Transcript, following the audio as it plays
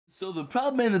So the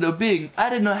problem ended up being, I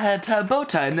didn't know how to tie a bow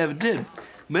tie, I never did.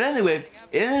 But anyway,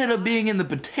 it ended up being in the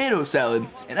potato salad,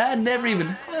 and I had never even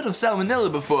heard of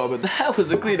salmonella before, but that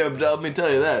was a cleanup job, let me tell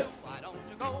you that.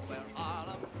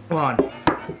 Come on.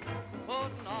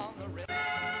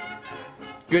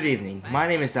 Good evening, my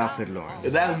name is Alfred Lawrence.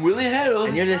 And I'm Willie Harold.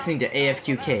 And you're listening to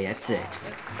AFQK at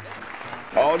 6.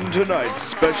 On tonight's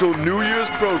special New Year's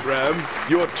program,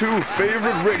 your two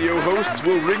favorite radio hosts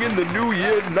will ring in the new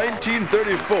year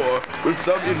 1934 with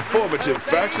some informative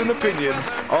facts and opinions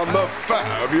on the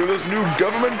fabulous new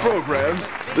government programs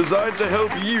designed to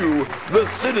help you, the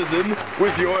citizen,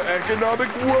 with your economic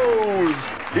woes,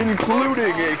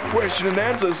 including a question and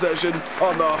answer session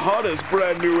on the hottest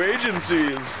brand new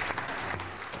agencies.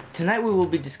 Tonight we will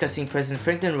be discussing President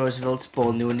Franklin Roosevelt's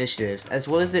bold new initiatives, as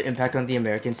well as their impact on the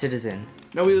American citizen.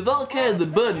 Now we have all carried the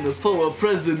burden of former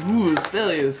President Wu's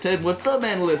failures to end what some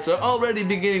analysts are already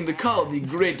beginning to call the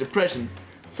Great Depression.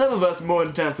 Some of us more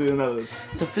intensely than others.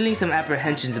 So feeling some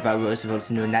apprehensions about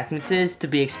Roosevelt's new enactments is to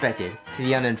be expected, to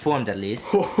the uninformed at least.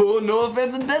 Oh, no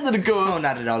offense intended, of course. Oh,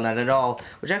 not at all, not at all.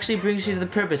 Which actually brings you to the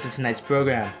purpose of tonight's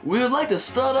program. We would like to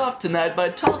start off tonight by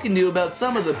talking to you about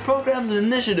some of the programs and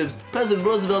initiatives President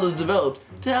Roosevelt has developed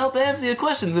to help answer your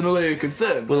questions and allay your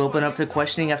concerns. We'll open up to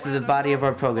questioning after the body of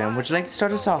our program. Would you like to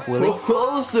start us off, Willie?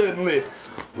 Oh, certainly.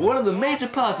 One of the major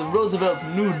parts of Roosevelt's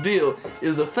New Deal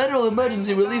is the Federal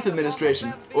Emergency Relief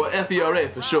Administration, or FERA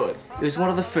for short. It was one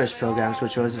of the first programs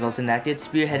which Roosevelt enacted,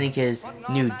 spearheading his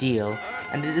New Deal,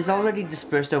 and it has already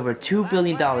dispersed over $2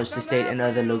 billion to state and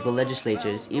other local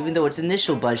legislatures, even though its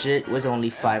initial budget was only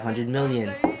 $500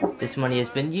 million. This money has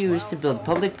been used to build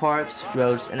public parks,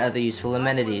 roads, and other useful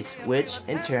amenities, which,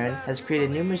 in turn, has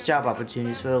created numerous job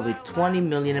opportunities for over 20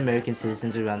 million American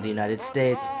citizens around the United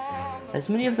States. As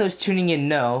many of those tuning in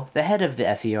know, the head of the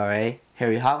FERA,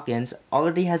 Harry Hopkins,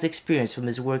 already has experience from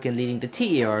his work in leading the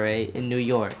TERA in New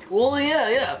York. Oh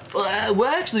yeah. Well, we're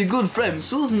actually good friends.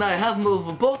 Susan and I have them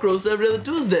over for pork roast every other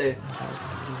Tuesday.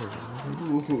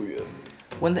 Ooh, yeah.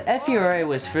 When the FERA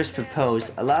was first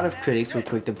proposed, a lot of critics were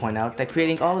quick to point out that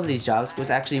creating all of these jobs was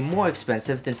actually more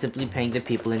expensive than simply paying the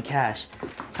people in cash.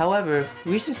 However,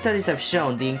 recent studies have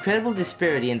shown the incredible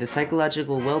disparity in the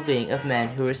psychological well-being of men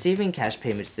who are receiving cash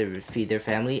payments to feed their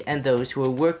family and those who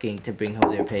are working to bring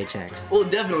home their paychecks. Oh,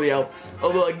 definitely, Al.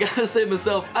 Although I gotta say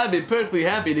myself, I'd be perfectly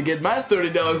happy to get my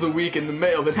 $30 a week in the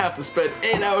mail than have to spend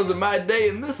 8 hours of my day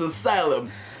in this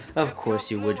asylum. Of course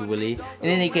you would, Willie. In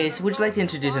any case, would you like to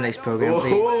introduce our next program,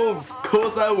 please? Oh, of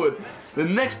course I would. The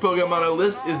next program on our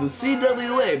list is the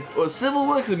CWA, or Civil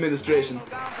Works Administration.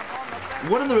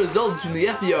 One of the results from the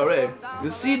FERA, the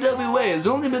CWA has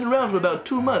only been around for about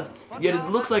 2 months, yet it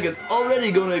looks like it's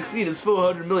already going to exceed its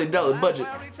 $400 million budget.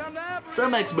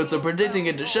 Some experts are predicting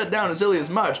it to shut down as early as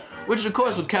March, which of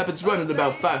course would cap its run in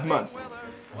about 5 months.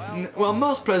 While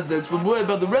most presidents would worry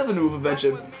about the revenue of a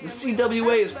venture, the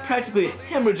CWA is practically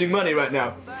hemorrhaging money right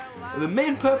now. The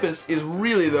main purpose is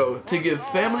really, though, to give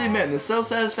family men the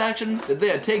self-satisfaction that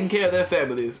they are taking care of their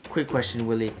families. Quick question,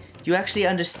 Willie. Do you actually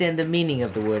understand the meaning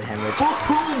of the word hemorrhage?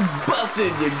 Oh,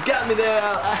 busted! You got me there,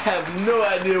 Al. I have no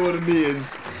idea what it means.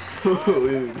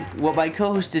 What my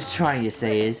co-host is trying to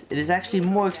say is, it is actually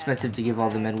more expensive to give all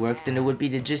the men work than it would be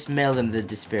to just mail them the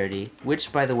disparity,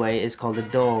 which, by the way, is called a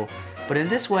dole. But in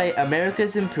this way, America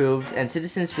is improved and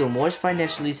citizens feel more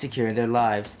financially secure in their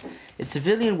lives. Its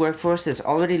civilian workforce has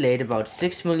already laid about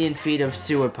 6 million feet of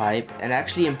sewer pipe and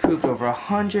actually improved over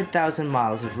 100,000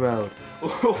 miles of road.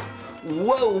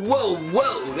 Whoa,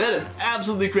 that is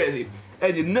absolutely crazy.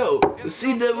 And you know, the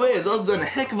CWA has also done a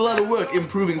heck of a lot of work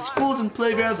improving schools and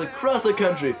playgrounds across the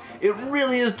country. It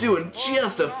really is doing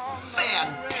just a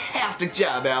fantastic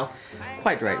job, Al.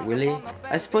 Quite right, Willie.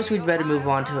 I suppose we'd better move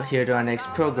on to our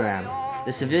next program,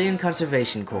 the Civilian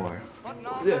Conservation Corps.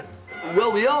 Yeah.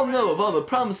 Well, we all know of all the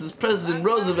promises President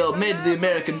Roosevelt made to the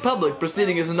American public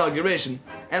preceding his inauguration,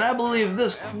 and I believe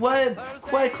this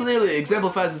quite clearly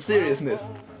exemplifies the seriousness.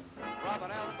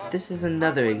 This is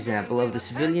another example of the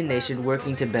civilian nation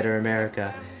working to better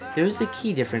America. There is a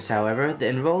key difference, however. The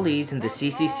enrollees in the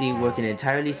CCC work in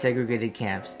entirely segregated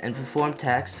camps and perform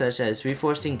tasks such as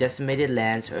reforesting decimated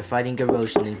lands or fighting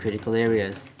erosion in critical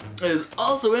areas. It is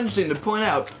also interesting to point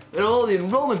out that although the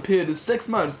enrollment period is 6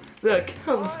 months, there are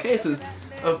countless cases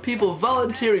of people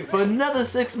volunteering for another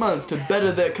 6 months to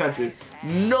better their country.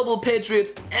 Noble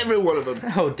patriots, every one of them.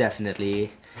 Oh,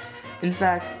 definitely. In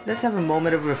fact, let's have a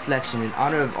moment of reflection in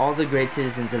honor of all the great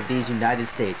citizens of these United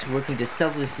States working to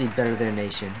selflessly better their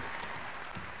nation.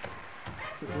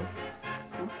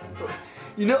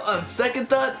 You know, on second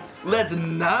thought, let's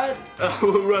not.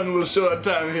 We're running a little short on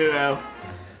time here, Al.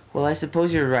 Well, I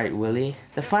suppose you're right, Willie.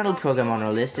 The final program on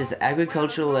our list is the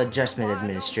Agricultural Adjustment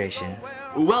Administration.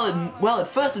 While at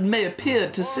first it may appear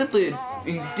to simply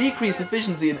decrease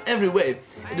efficiency in every way,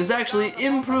 it has actually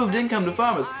improved income to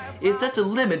farmers. It sets a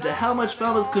limit to how much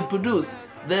farmers could produce,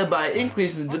 thereby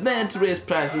increasing the demand to raise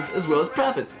prices as well as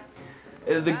profits.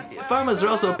 The farmers are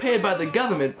also paid by the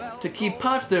government to keep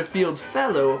parts of their fields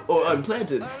fallow or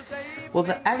unplanted. Well,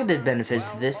 the added benefit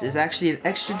to this is actually an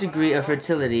extra degree of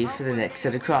fertility for the next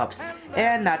set of crops,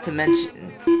 and not to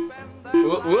mention...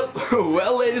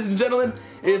 Well, ladies and gentlemen,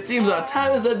 it seems our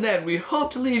time is at an end. We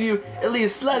hope to leave you at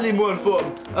least slightly more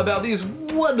informed about these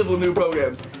wonderful new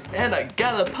programs. And I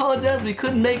gotta apologize we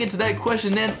couldn't make it to that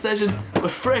question and answer session,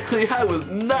 but frankly, I was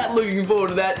not looking forward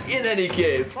to that in any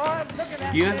case.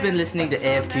 You have been listening to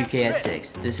AFQK at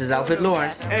 6. This is Alfred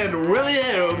Lawrence. And Willie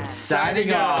Arum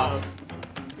signing off.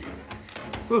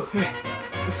 Oh, hey,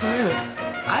 Simon,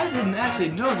 I didn't actually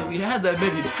know that we had that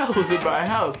many towels in my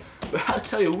house, but I'll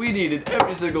tell you, we needed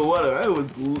every single one of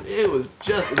them. It was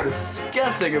just a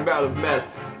disgusting amount of mess,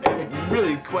 and it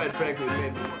really, quite frankly,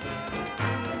 made me wonder.